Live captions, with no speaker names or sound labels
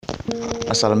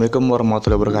Assalamualaikum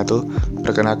warahmatullahi wabarakatuh.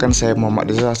 Perkenalkan, saya Muhammad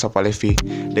Desa Sapalevi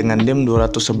dengan NIM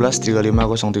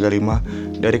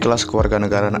 211-35035 dari kelas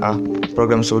Kewarganegaraan A,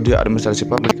 Program Studi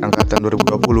Administrasi Publik Angkatan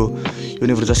 2020,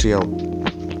 Universitas Riau.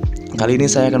 Kali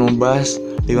ini saya akan membahas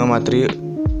 5 materi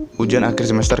ujian akhir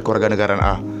semester Kewarganegaraan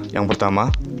A. Yang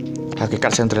pertama,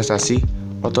 hakikat sentralisasi,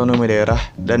 otonomi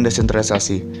daerah, dan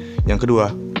desentralisasi. Yang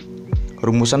kedua,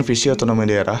 rumusan visi otonomi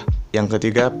daerah. Yang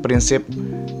ketiga, prinsip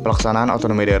pelaksanaan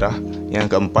otonomi daerah.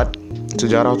 Yang keempat,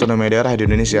 sejarah otonomi daerah di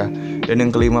Indonesia. Dan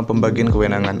yang kelima, pembagian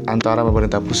kewenangan antara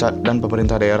pemerintah pusat dan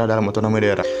pemerintah daerah dalam otonomi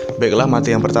daerah. Baiklah,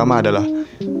 materi yang pertama adalah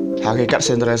hakikat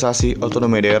sentralisasi,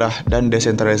 otonomi daerah, dan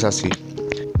desentralisasi.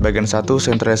 Bagian 1,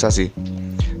 sentralisasi.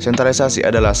 Sentralisasi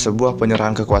adalah sebuah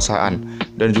penyerahan kekuasaan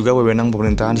dan juga wewenang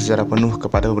pemerintahan secara penuh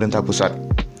kepada pemerintah pusat.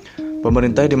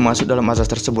 Pemerintah yang dimaksud dalam asas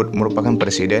tersebut merupakan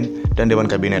presiden dan dewan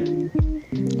kabinet.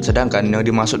 Sedangkan yang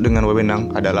dimaksud dengan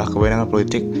wewenang adalah kewenangan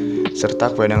politik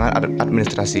serta kewenangan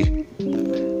administrasi.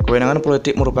 Kewenangan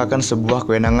politik merupakan sebuah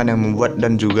kewenangan yang membuat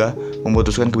dan juga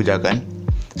memutuskan kebijakan.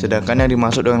 Sedangkan yang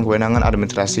dimaksud dengan kewenangan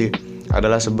administrasi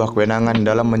adalah sebuah kewenangan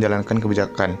dalam menjalankan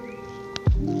kebijakan.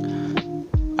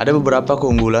 Ada beberapa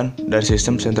keunggulan dari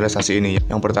sistem sentralisasi ini.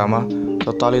 Yang pertama,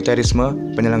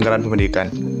 totalitarisme penyelenggaraan pendidikan.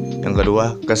 Yang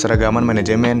kedua, keseragaman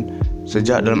manajemen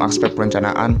sejak dalam aspek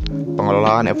perencanaan,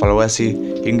 pengelolaan, evaluasi,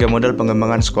 hingga model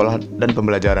pengembangan sekolah dan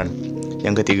pembelajaran.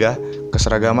 Yang ketiga,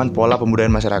 keseragaman pola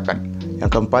pembudayaan masyarakat.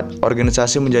 Yang keempat,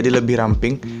 organisasi menjadi lebih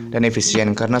ramping dan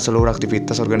efisien karena seluruh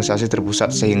aktivitas organisasi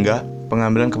terpusat sehingga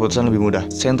pengambilan keputusan lebih mudah.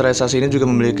 Sentralisasi ini juga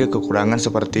memiliki kekurangan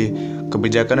seperti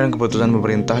kebijakan dan keputusan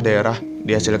pemerintah daerah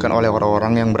dihasilkan oleh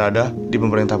orang-orang yang berada di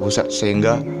pemerintah pusat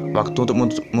sehingga waktu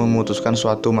untuk memutuskan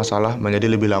suatu masalah menjadi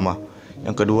lebih lama.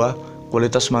 Yang kedua,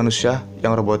 kualitas manusia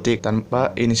yang robotik tanpa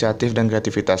inisiatif dan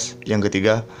kreativitas. Yang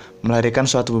ketiga, melahirkan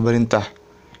suatu pemerintah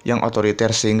yang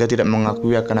otoriter sehingga tidak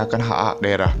mengakui akan hak-hak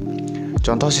daerah.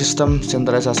 Contoh sistem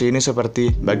sentralisasi ini seperti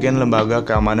bagian lembaga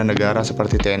keamanan negara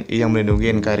seperti TNI yang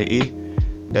melindungi NKRI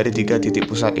dari 3 titik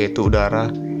pusat yaitu udara,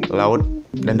 laut,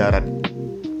 dan darat.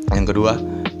 Yang kedua,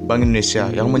 Bank Indonesia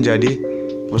yang menjadi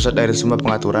pusat dari semua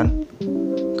pengaturan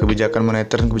kebijakan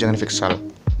moneter dan kebijakan fiskal.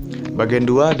 Bagian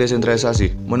 2,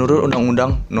 desentralisasi. Menurut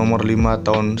Undang-Undang Nomor 5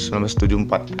 Tahun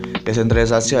 1974,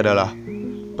 desentralisasi adalah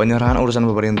penyerahan urusan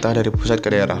pemerintah dari pusat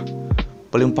ke daerah.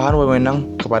 Pelimpahan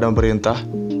wewenang kepada pemerintah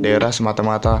daerah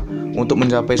semata-mata untuk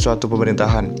mencapai suatu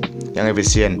pemerintahan yang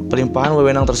efisien. Pelimpahan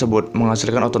wewenang tersebut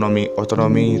menghasilkan otonomi.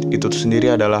 Otonomi itu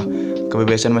sendiri adalah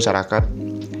kebebasan masyarakat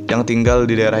yang tinggal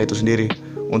di daerah itu sendiri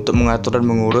untuk mengatur dan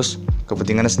mengurus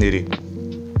kepentingannya sendiri.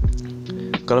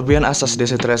 Kelebihan asas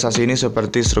desentralisasi ini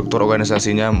seperti struktur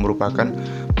organisasinya merupakan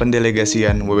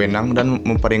pendelegasian wewenang dan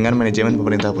memperingan manajemen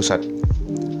pemerintah pusat.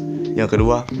 Yang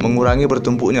kedua, mengurangi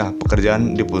bertumpuknya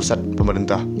pekerjaan di pusat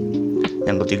pemerintah.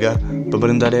 Yang ketiga,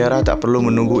 pemerintah daerah tak perlu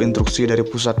menunggu instruksi dari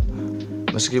pusat.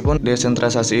 Meskipun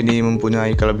desentralisasi ini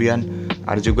mempunyai kelebihan,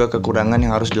 ada juga kekurangan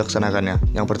yang harus dilaksanakannya.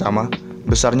 Yang pertama,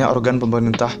 besarnya organ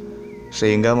pemerintah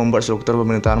sehingga membuat struktur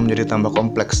pemerintahan menjadi tambah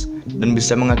kompleks dan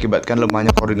bisa mengakibatkan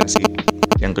lemahnya koordinasi.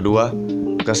 Yang kedua,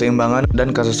 keseimbangan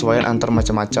dan kesesuaian antar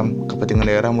macam-macam kepentingan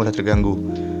daerah mudah terganggu.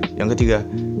 Yang ketiga,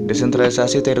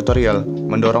 desentralisasi teritorial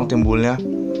mendorong timbulnya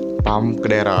paham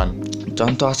kedaerahan.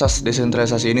 Contoh asas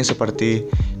desentralisasi ini seperti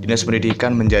Dinas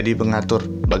Pendidikan menjadi pengatur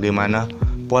bagaimana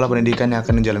pola pendidikan yang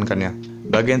akan dijalankannya.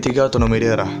 Bagian 3, otonomi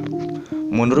daerah.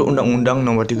 Menurut Undang-Undang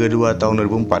Nomor 32 Tahun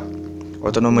 2004,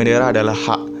 otonomi daerah adalah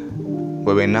hak,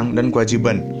 wewenang, dan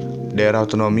kewajiban daerah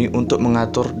otonomi untuk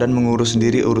mengatur dan mengurus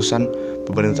sendiri urusan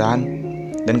pemerintahan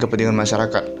dan kepentingan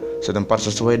masyarakat setempat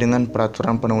sesuai dengan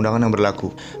peraturan perundang-undangan yang berlaku.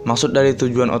 Maksud dari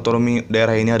tujuan otonomi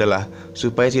daerah ini adalah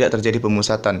supaya tidak terjadi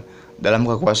pemusatan dalam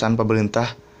kekuasaan pemerintah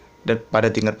dan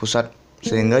pada tingkat pusat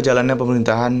sehingga jalannya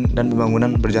pemerintahan dan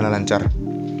pembangunan berjalan lancar.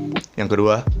 Yang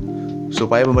kedua,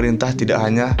 supaya pemerintah tidak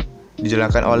hanya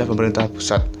dijalankan oleh pemerintah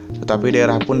pusat, tetapi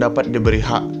daerah pun dapat diberi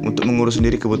hak untuk mengurus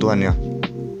sendiri kebutuhannya.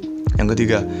 Yang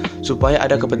ketiga, supaya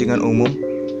ada kepentingan umum,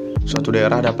 suatu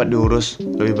daerah dapat diurus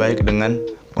lebih baik dengan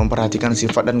memperhatikan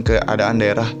sifat dan keadaan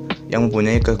daerah yang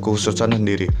mempunyai kekhususan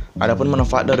sendiri. Adapun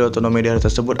manfaat dari otonomi daerah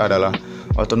tersebut adalah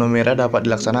otonomi daerah dapat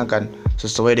dilaksanakan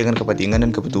sesuai dengan kepentingan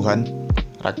dan kebutuhan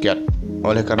rakyat.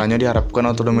 Oleh karenanya diharapkan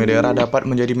otonomi daerah dapat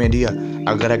menjadi media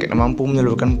agar rakyat mampu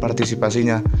menyalurkan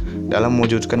partisipasinya dalam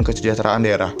mewujudkan kesejahteraan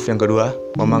daerah. Yang kedua,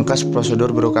 memangkas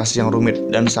prosedur birokrasi yang rumit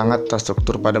dan sangat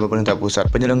terstruktur pada pemerintah pusat.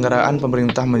 Penyelenggaraan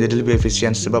pemerintah menjadi lebih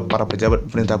efisien sebab para pejabat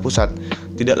pemerintah pusat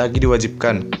tidak lagi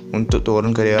diwajibkan untuk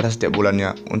turun ke daerah setiap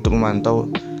bulannya untuk memantau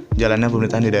jalannya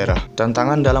pemerintahan di daerah.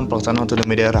 Tantangan dalam pelaksanaan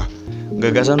otonomi daerah.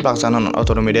 Gagasan pelaksanaan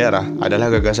otonomi daerah adalah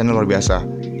gagasan yang luar biasa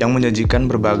yang menjanjikan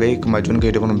berbagai kemajuan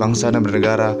kehidupan bangsa dan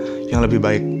bernegara yang lebih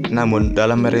baik. Namun,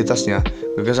 dalam realitasnya,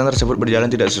 gagasan tersebut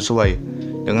berjalan tidak sesuai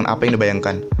dengan apa yang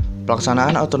dibayangkan.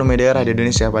 Pelaksanaan otonomi daerah di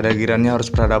Indonesia pada gilirannya harus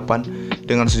berhadapan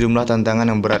dengan sejumlah tantangan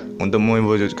yang berat untuk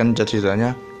mewujudkan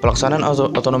cita-citanya. Pelaksanaan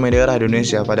otonomi daerah di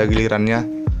Indonesia pada gilirannya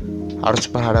harus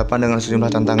berhadapan dengan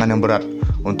sejumlah tantangan yang berat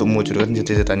untuk mewujudkan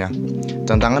cita-citanya.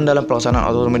 Tantangan dalam pelaksanaan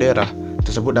otonomi daerah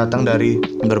tersebut datang dari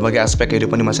berbagai aspek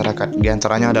kehidupan di masyarakat. Di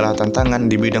antaranya adalah tantangan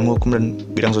di bidang hukum dan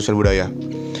bidang sosial budaya.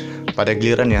 Pada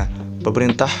gilirannya,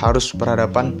 pemerintah harus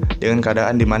berhadapan dengan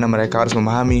keadaan di mana mereka harus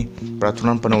memahami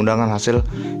peraturan perundang-undangan hasil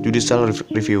judicial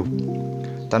review.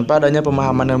 Tanpa adanya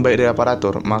pemahaman yang baik dari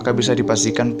aparatur, maka bisa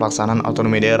dipastikan pelaksanaan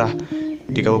otonomi daerah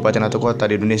di kabupaten atau kota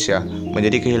di Indonesia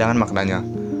menjadi kehilangan maknanya.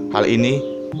 Hal ini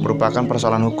merupakan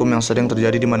persoalan hukum yang sering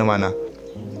terjadi di mana-mana,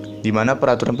 di mana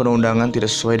peraturan perundang-undangan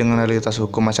tidak sesuai dengan realitas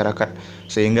hukum masyarakat,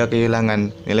 sehingga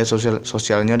kehilangan nilai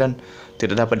sosialnya dan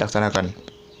tidak dapat dilaksanakan.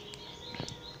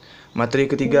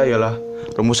 Materi ketiga ialah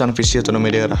rumusan visi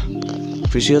otonomi daerah.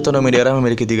 Visi otonomi daerah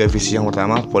memiliki 3 visi. Yang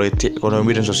pertama, politik,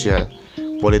 ekonomi, dan sosial.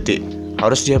 Politik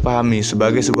harus dia pahami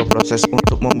sebagai sebuah proses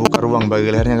untuk membuka ruang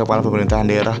bagi lahirnya kepala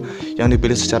pemerintahan daerah yang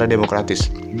dipilih secara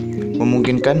demokratis,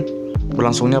 memungkinkan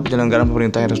berlangsungnya penyelenggaraan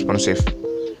pemerintah yang responsif.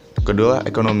 Kedua,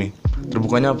 ekonomi.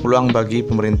 Terbukanya peluang bagi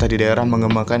pemerintah di daerah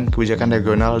mengembangkan kebijakan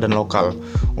regional dan lokal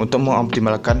untuk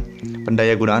mengoptimalkan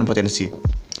pendayagunaan potensi.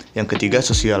 Yang ketiga,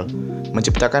 sosial.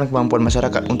 Menciptakan kemampuan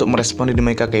masyarakat untuk merespon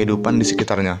dinamika kehidupan di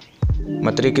sekitarnya.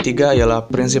 Materi ketiga ialah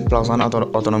prinsip pelaksanaan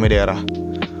otonomi daerah.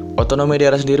 Otonomi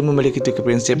daerah sendiri memiliki 3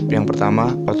 prinsip. Yang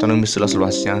pertama, otonomi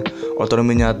seluas-luasnya,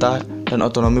 otonomi nyata, dan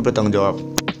otonomi bertanggung jawab.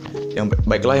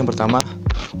 Yang pertama,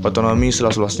 otonomi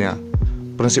seluas-luasnya.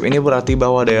 Prinsip ini berarti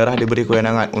bahwa daerah diberi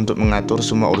kewenangan untuk mengatur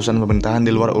semua urusan pemerintahan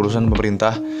di luar urusan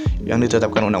pemerintah yang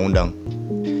ditetapkan undang-undang.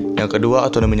 Yang kedua,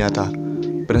 otonomi nyata.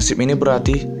 Prinsip ini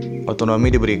berarti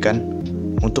otonomi diberikan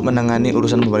untuk menangani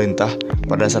urusan pemerintah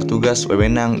pada dasar tugas,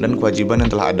 wewenang, dan kewajiban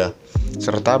yang telah ada,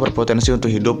 serta berpotensi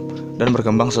untuk hidup dan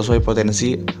berkembang sesuai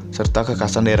potensi serta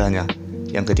kekhasan daerahnya.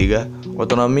 Yang ketiga,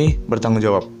 otonomi bertanggung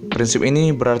jawab. Prinsip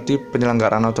ini berarti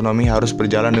penyelenggaraan otonomi harus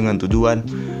berjalan dengan tujuan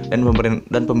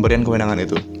dan pemberian kewenangan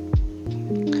itu.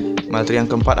 Materi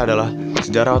yang keempat adalah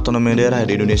sejarah otonomi daerah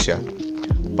di Indonesia.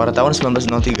 Pada tahun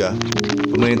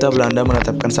 1903, pemerintah Belanda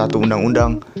menetapkan satu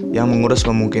undang-undang yang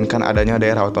memungkinkan adanya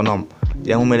daerah otonom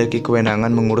yang memiliki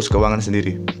kewenangan mengurus keuangan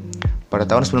sendiri. Pada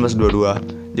tahun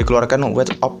 1922, dikeluarkan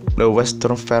Act of the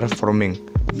Western Fair Farming,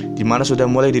 di mana sudah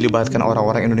mulai dilibatkan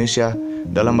orang-orang Indonesia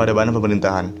dalam badan-badan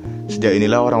pemerintahan. Sejak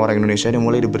inilah orang-orang Indonesia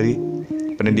dimulai diberi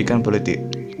pendidikan politik.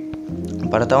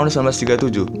 Pada tahun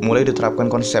 1937, mulai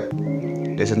diterapkan konsep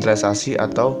desentralisasi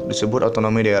atau disebut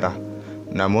otonomi daerah.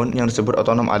 Namun, yang disebut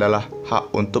otonom adalah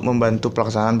hak untuk membantu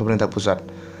pelaksanaan pemerintah pusat.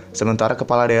 Sementara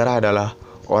kepala daerah adalah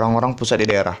orang-orang pusat di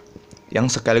daerah,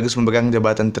 yang sekaligus memegang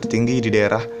jabatan tertinggi di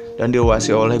daerah dan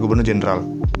diawasi oleh Gubernur Jenderal.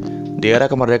 Di era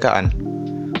kemerdekaan,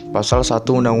 Pasal 1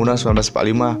 Undang-Undang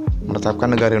 1945 menetapkan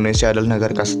negara Indonesia adalah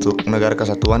negara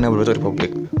kesatuan yang berbentuk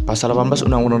republik. Pasal 18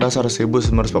 Undang-Undang Dasar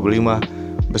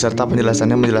 1945 beserta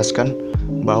penjelasannya menjelaskan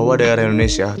bahwa daerah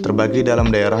Indonesia terbagi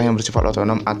dalam daerah yang bersifat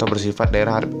otonom atau bersifat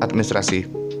daerah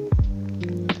administrasi.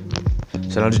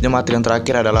 Selanjutnya, materi yang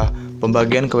terakhir adalah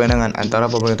pembagian kewenangan antara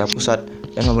pemerintah pusat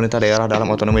dan pemerintah daerah dalam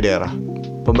otonomi daerah.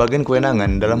 Pembagian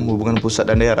kewenangan dalam hubungan pusat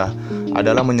dan daerah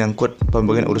adalah menyangkut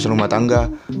pembagian urusan rumah tangga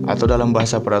atau dalam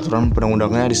bahasa peraturan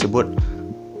perundang-undangannya disebut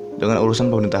dengan urusan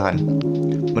pemerintahan.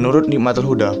 Menurut Nikmatul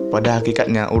Huda, pada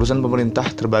hakikatnya urusan pemerintah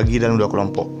terbagi dalam 2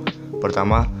 kelompok.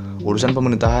 Pertama, urusan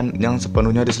pemerintahan yang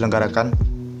sepenuhnya diselenggarakan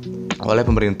oleh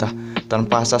pemerintah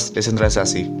tanpa asas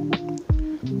desentralisasi.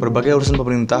 Berbagai urusan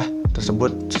pemerintah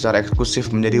tersebut secara eksklusif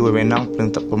menjadi wewenang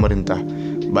pemerintah,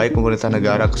 baik pemerintah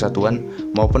negara kesatuan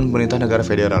maupun pemerintah negara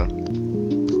federal.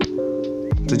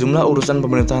 Sejumlah urusan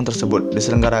pemerintahan tersebut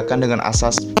diselenggarakan dengan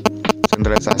asas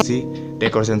sentralisasi,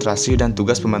 dekonsentrasi, dan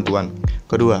tugas pembantuan.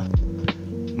 Kedua,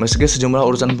 meski sejumlah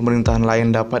urusan pemerintahan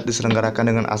lain dapat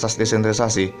diselenggarakan dengan asas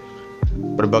desentralisasi,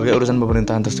 berbagai urusan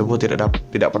pemerintahan tersebut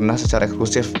tidak pernah secara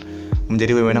eksklusif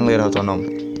menjadi wewenang daerah otonom.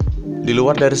 Di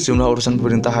luar dari sejumlah urusan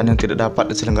pemerintahan yang tidak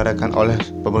dapat diselenggarakan oleh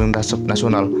pemerintah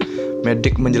subnasional,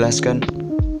 Medik menjelaskan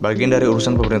bagian dari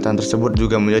urusan pemerintahan tersebut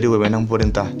juga menjadi wewenang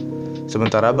pemerintah,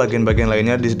 sementara bagian-bagian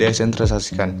lainnya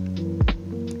didesentralisasikan.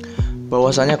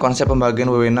 Bahwasanya konsep pembagian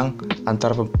wewenang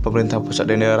antara pemerintah pusat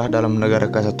dan daerah dalam Negara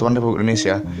Kesatuan Republik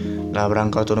Indonesia dalam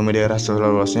rangka otonomi daerah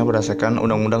seluas-luasnya berdasarkan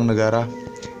Undang-Undang Negara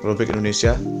Republik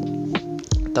Indonesia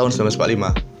tahun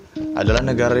 1945 adalah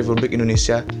negara Republik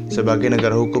Indonesia sebagai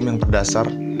negara hukum yang berdasar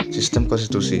sistem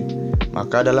konstitusi.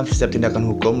 Maka dalam setiap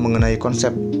tindakan hukum mengenai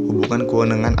konsep hubungan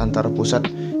kewenangan antara pusat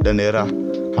dan daerah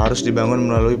harus dibangun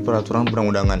melalui peraturan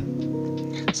perundang-undangan,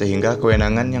 sehingga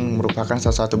kewenangan yang merupakan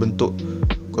salah satu bentuk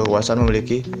kekuasaan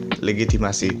memiliki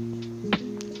legitimasi,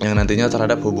 yang nantinya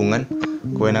terhadap hubungan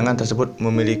kewenangan tersebut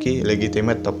memiliki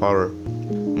legitimate power.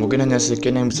 Mungkin hanya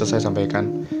sekian yang bisa saya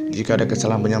sampaikan. Jika ada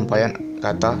kesalahan penyampaian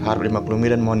kata, harap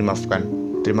dimaklumi dan mohon dimaafkan.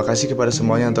 Terima kasih kepada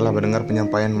semuanya yang telah mendengar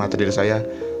penyampaian materi dari saya.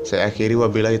 Saya akhiri,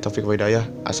 wabillahi taufiq wa hidayah.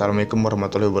 Assalamualaikum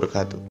warahmatullahi wabarakatuh.